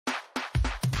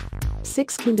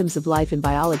6 kingdoms of life in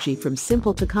biology from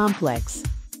simple to complex.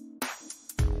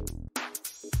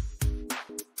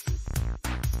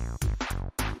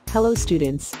 Hello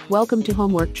students, welcome to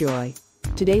Homework Joy.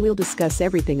 Today we'll discuss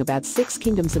everything about 6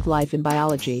 kingdoms of life in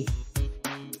biology.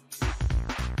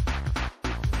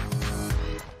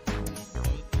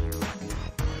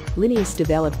 Linnaeus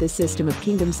developed this system of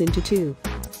kingdoms into 2: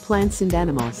 plants and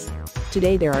animals.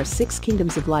 Today there are 6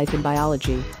 kingdoms of life in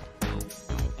biology.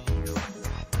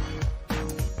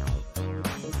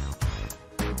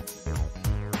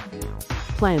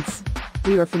 Plants.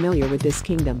 We are familiar with this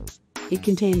kingdom. It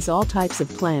contains all types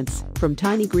of plants, from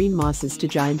tiny green mosses to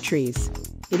giant trees.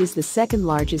 It is the second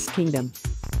largest kingdom.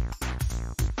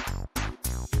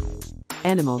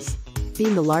 Animals.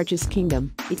 Being the largest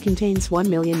kingdom, it contains 1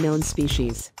 million known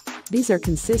species. These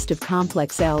consist of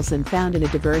complex cells and found in a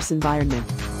diverse environment.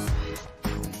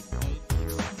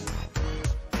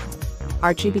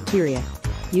 Archaebacteria.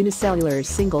 Unicellular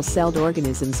single-celled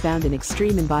organisms found in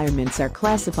extreme environments are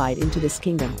classified into this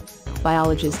kingdom.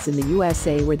 Biologists in the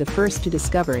USA were the first to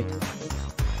discover it.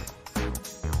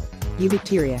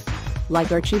 Eubacteria. Like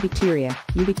Archaebacteria,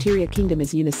 Eubacteria kingdom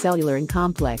is unicellular and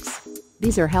complex.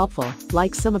 These are helpful,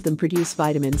 like some of them produce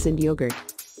vitamins and yogurt.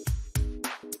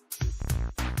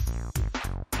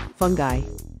 Fungi.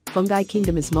 Fungi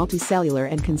kingdom is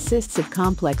multicellular and consists of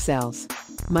complex cells.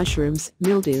 Mushrooms,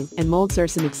 mildew, and molds are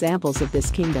some examples of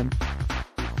this kingdom.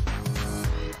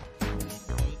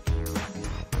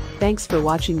 Thanks for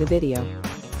watching the video.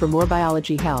 For more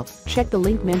biology help, check the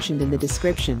link mentioned in the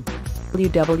description.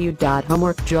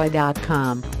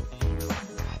 www.homeworkjoy.com